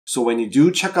So when you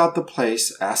do check out the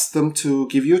place, ask them to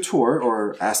give you a tour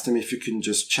or ask them if you can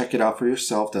just check it out for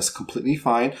yourself. That's completely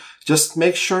fine. Just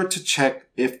make sure to check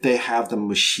if they have the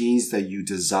machines that you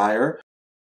desire.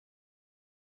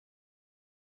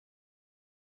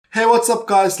 Hey, what's up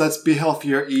guys? Let's be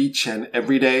healthier each and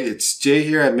every day. It's Jay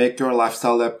here at MakeYourOwn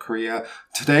Lifestyle Lab Korea.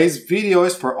 Today's video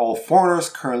is for all foreigners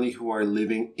currently who are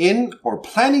living in or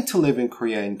planning to live in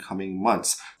Korea in coming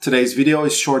months. Today's video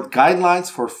is short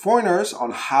guidelines for foreigners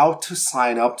on how to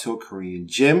sign up to a Korean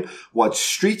gym, what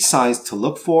street signs to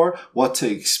look for, what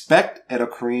to expect at a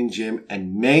Korean gym,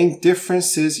 and main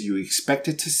differences you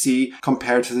expected to see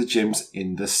compared to the gyms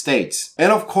in the States.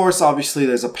 And of course, obviously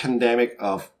there's a pandemic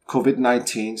of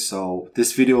COVID-19, so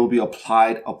this video will be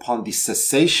applied upon the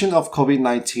cessation of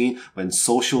COVID-19 when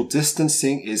social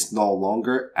distancing is no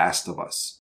longer asked of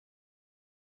us.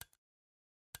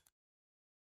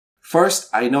 First,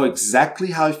 I know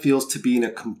exactly how it feels to be in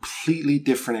a completely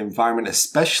different environment,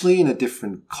 especially in a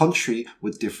different country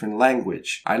with different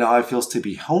language. I know how it feels to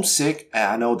be homesick, and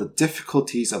I know the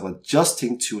difficulties of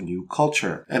adjusting to a new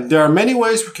culture. And there are many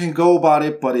ways we can go about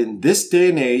it, but in this day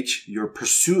and age, your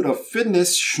pursuit of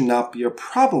fitness should not be a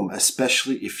problem,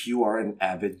 especially if you are an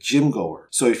avid gym goer.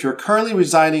 So if you're currently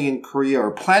residing in Korea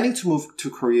or planning to move to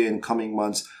Korea in coming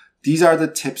months, these are the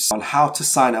tips on how to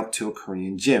sign up to a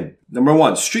Korean gym. Number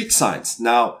one, street signs.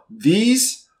 Now,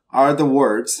 these are the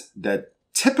words that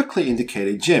typically indicate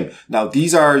a gym. Now,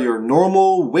 these are your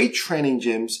normal weight training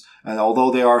gyms. And although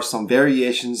there are some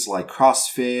variations like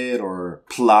CrossFit or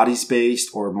Pilates-based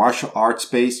or martial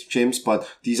arts-based gyms, but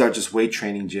these are just weight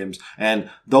training gyms. And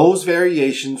those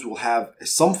variations will have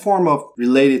some form of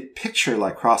related picture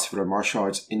like CrossFit or martial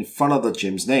arts in front of the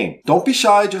gym's name. Don't be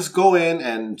shy, just go in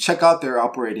and check out their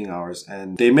operating hours.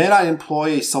 And they may not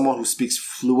employ someone who speaks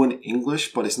fluent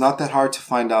English, but it's not that hard to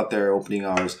find out their opening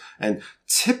hours. And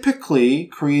typically,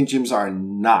 Korean gyms are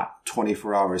not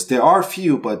 24 hours. There are a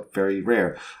few, but very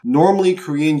rare. Normally,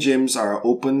 Korean gyms are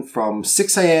open from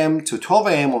 6 a.m. to 12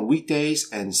 a.m. on weekdays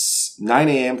and 9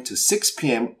 a.m. to 6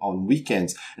 p.m. on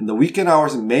weekends. And the weekend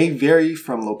hours may vary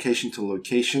from location to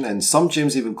location, and some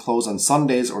gyms even close on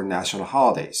Sundays or national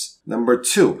holidays. Number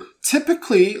two,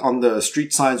 typically on the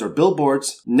street signs or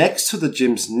billboards, next to the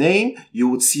gym's name, you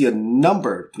would see a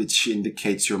number which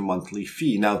indicates your monthly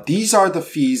fee. Now, these are the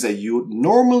fees that you would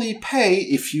normally pay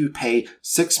if you pay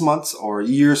 6 months or a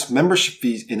year's membership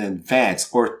fees in advance,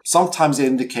 or sometimes it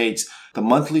indicates the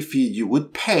monthly fee you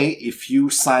would pay if you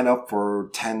sign up for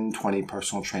 10, 20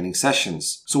 personal training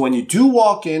sessions. So when you do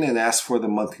walk in and ask for the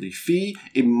monthly fee,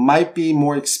 it might be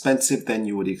more expensive than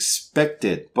you would expect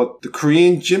it. But the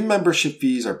Korean gym membership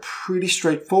fees are pretty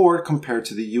straightforward compared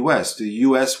to the US. The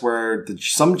US where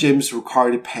some gyms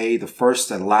require to pay the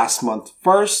first and last month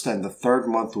first, and the third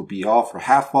month will be off or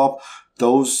half off.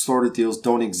 Those sort of deals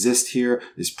don't exist here.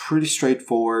 It's pretty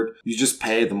straightforward. You just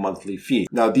pay the monthly fee.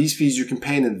 Now, these fees you can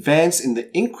pay in advance in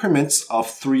the increments of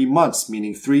 3 months,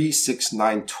 meaning 3, 6,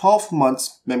 9, 12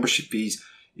 months membership fees.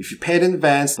 If you pay it in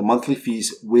advance, the monthly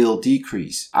fees will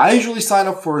decrease. I usually sign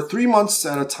up for 3 months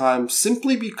at a time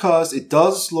simply because it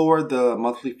does lower the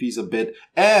monthly fees a bit,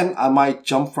 and I might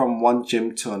jump from one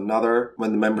gym to another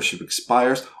when the membership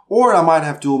expires, or I might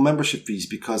have dual membership fees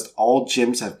because all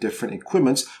gyms have different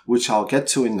equipments, which I'll get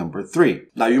to in number 3.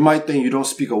 Now, you might think you don't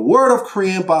speak a word of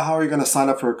Korean, but how are you going to sign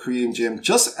up for a Korean gym?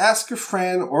 Just ask your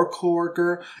friend or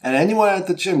coworker and anyone at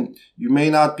the gym. You may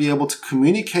not be able to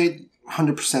communicate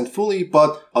 100% fully,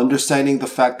 but understanding the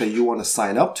fact that you want to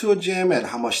sign up to a gym and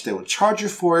how much they will charge you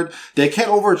for it, they can't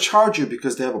overcharge you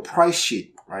because they have a price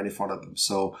sheet right in front of them.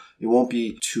 So it won't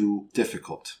be too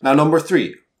difficult. Now, number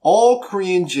 3. All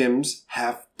Korean gyms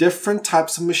have different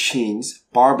types of machines,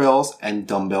 barbells, and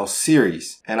dumbbell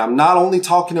series. And I'm not only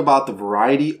talking about the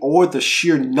variety or the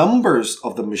sheer numbers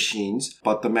of the machines,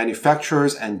 but the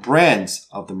manufacturers and brands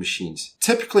of the machines.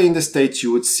 Typically in the States,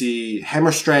 you would see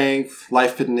Hammer Strength,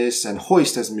 Life Fitness, and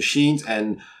Hoist as machines,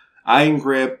 and Iron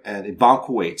Grip and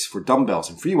Ibanku weights for dumbbells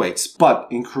and free weights. But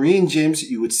in Korean gyms,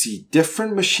 you would see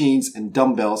different machines and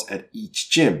dumbbells at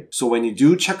each gym. So when you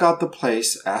do check out the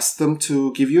place, ask them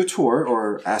to give you a tour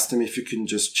or ask them if you can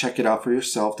just check it out for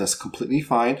yourself. That's completely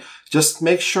fine. Just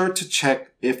make sure to check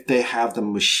if they have the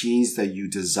machines that you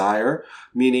desire,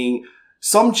 meaning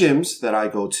some gyms that I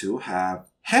go to have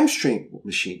hamstring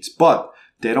machines, but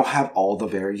they don't have all the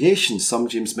variations. Some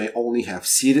gyms may only have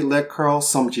seated leg curls.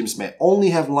 Some gyms may only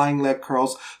have lying leg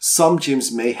curls. Some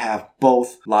gyms may have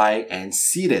both lying and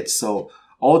seated. So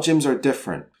All gyms are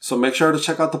different. So make sure to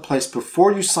check out the place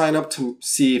before you sign up to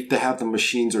see if they have the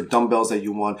machines or dumbbells that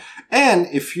you want. And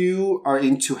if you are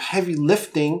into heavy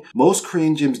lifting, most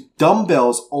Korean gyms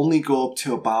dumbbells only go up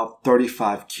to about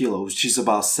 35 kilos, which is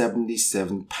about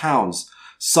 77 pounds.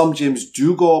 Some gyms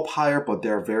do go up higher, but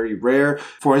they're very rare.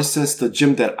 For instance, the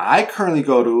gym that I currently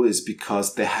go to is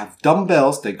because they have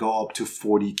dumbbells that go up to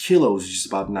 40 kilos, which is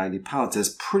about 90 pounds.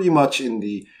 That's pretty much in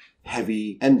the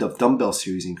heavy end of dumbbell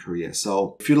series in Korea.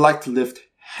 So if you'd like to lift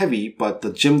heavy, but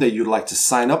the gym that you'd like to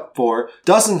sign up for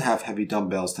doesn't have heavy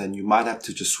dumbbells, then you might have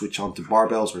to just switch on to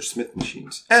barbells or Smith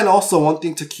machines. And also one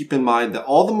thing to keep in mind that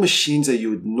all the machines that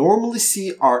you would normally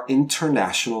see are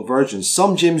international versions.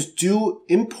 Some gyms do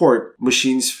import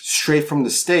machines straight from the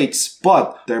States,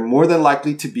 but they're more than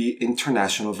likely to be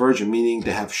international version, meaning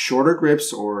they have shorter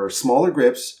grips or smaller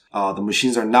grips. The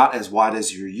machines are not as wide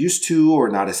as you're used to or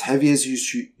not as heavy as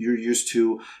you're used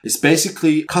to. It's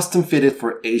basically custom fitted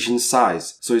for Asian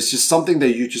size. So it's just something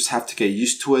that you just have to get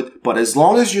used to it. But as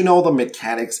long as you know the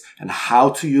mechanics and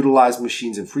how to utilize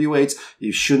machines and free weights,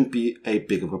 it shouldn't be a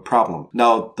big of a problem.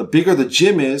 Now, the bigger the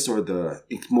gym is or the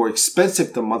more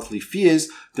expensive the monthly fee is,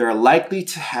 they're likely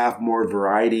to have more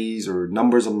varieties or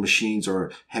numbers of machines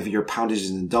or heavier poundages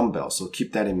and dumbbells. So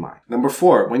keep that in mind. Number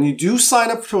 4, when you do sign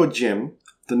up to a gym,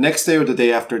 the next day or the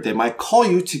day after, they might call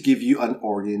you to give you an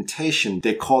orientation.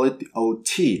 They call it the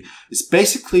OT. It's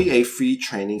basically a free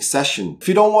training session. If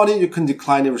you don't want it, you can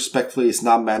decline it respectfully. It's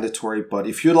not mandatory. But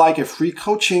if you like a free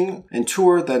coaching and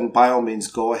tour, then by all means,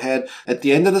 go ahead. At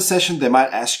the end of the session, they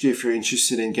might ask you if you're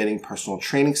interested in getting personal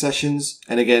training sessions.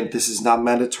 And again, this is not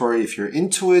mandatory. If you're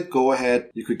into it, go ahead.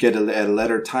 You could get it at a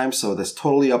later time. So that's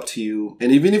totally up to you.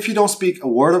 And even if you don't speak a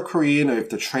word of Korean or if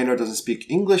the trainer doesn't speak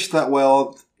English that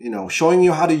well, showing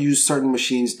you how to use certain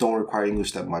machines don't require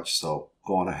English that much, so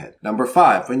go on ahead. Number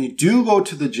 5, when you do go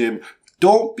to the gym,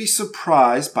 don't be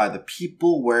surprised by the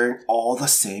people wearing all the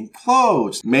same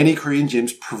clothes. Many Korean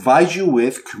gyms provide you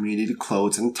with community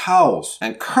clothes and towels.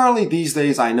 And currently these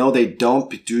days, I know they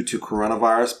don't due to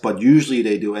coronavirus, but usually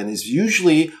they do. And it's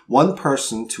usually one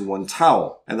person to one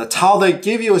towel. And the towel they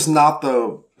give you is not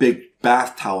the big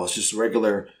bath towel. It's just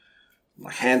regular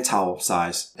hand towel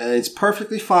size. And it's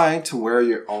perfectly fine to wear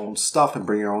your own stuff and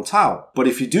bring your own towel. But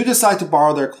if you do decide to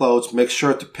borrow their clothes, make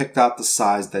sure to pick out the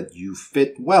size that you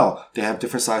fit well. They have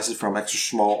different sizes from extra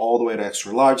small all the way to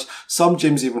extra large. Some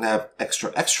gyms even have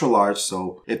extra large.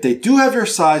 So if they do have your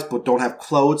size but don't have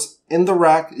clothes in the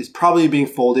rack, it's probably being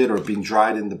folded or being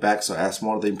dried in the back, so ask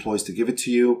one of the employees to give it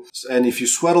to you. And if you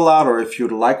sweat a lot or if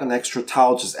you'd like an extra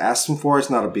towel, just ask them for it. It's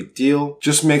not a big deal.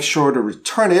 Just make sure to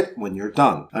return it when you're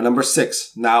done. And number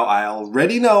 6, now I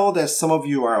already know that some of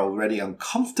you are already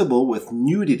uncomfortable with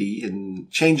nudity in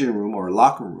changing room or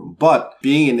locker room, but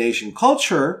being in Asian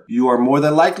culture, you are more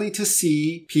than likely to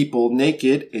see people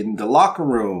naked in the locker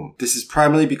room. This is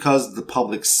primarily because of the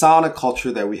public sauna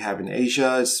culture that we have in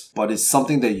Asia, but it's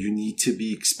something that you need to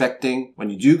be expecting.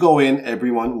 When you do go in,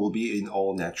 everyone will be in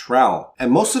all natural.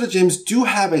 And most of the gyms do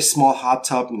have a small hot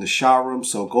tub in the shower room,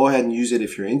 so go ahead and use it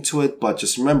if you're into it, but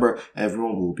just remember,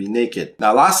 everyone will be naked.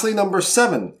 Now lastly, number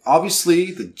 7,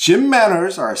 obviously the gym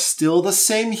manners are still the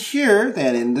same here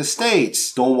than in the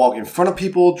States. Don't walk in front of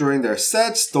people during their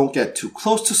sets. Don't get too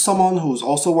close to someone who's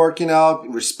also working out.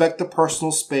 Respect the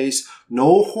personal space.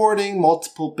 No hoarding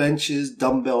multiple benches,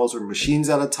 dumbbells, or machines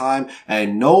at a time,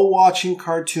 and no watching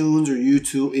cartoons or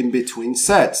YouTube in between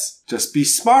sets. Just be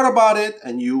smart about it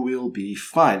and you will be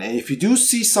fine. And if you do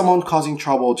see someone causing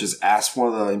trouble, just ask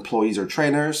one of the employees or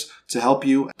trainers to help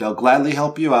you. They'll gladly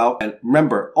help you out. And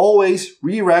remember, always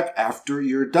re-rack after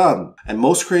you're done. And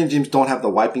most Korean gyms don't have the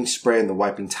wiping spray and the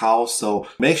wiping towel, so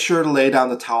make sure to lay down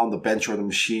the towel on the bench or the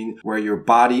machine where your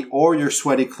body or your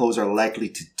sweaty clothes are likely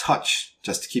to touch.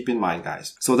 Just to keep in mind,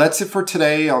 guys. So that's it for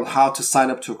today on how to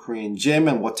sign up to a Korean gym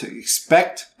and what to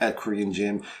expect at Korean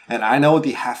gym. And I know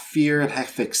the half fear and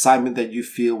half excitement that you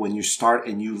feel when you start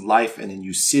a new life in a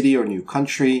new city or new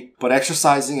country. But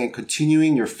exercising and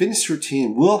continuing your fitness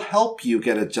routine will help you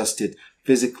get adjusted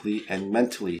physically and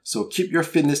mentally. So keep your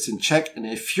fitness in check. And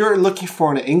if you're looking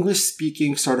for an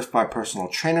English-speaking certified personal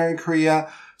trainer in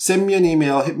Korea, send me an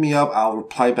email, hit me up. I'll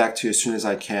reply back to you as soon as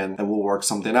I can and we'll work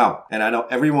something out. And I know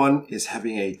everyone is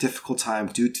having a difficult time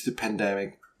due to the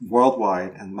pandemic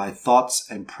worldwide, and my thoughts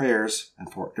and prayers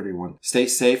and for everyone. Stay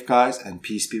safe, guys, and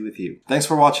peace be with you. Thanks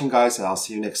for watching, guys, and I'll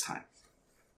see you next time.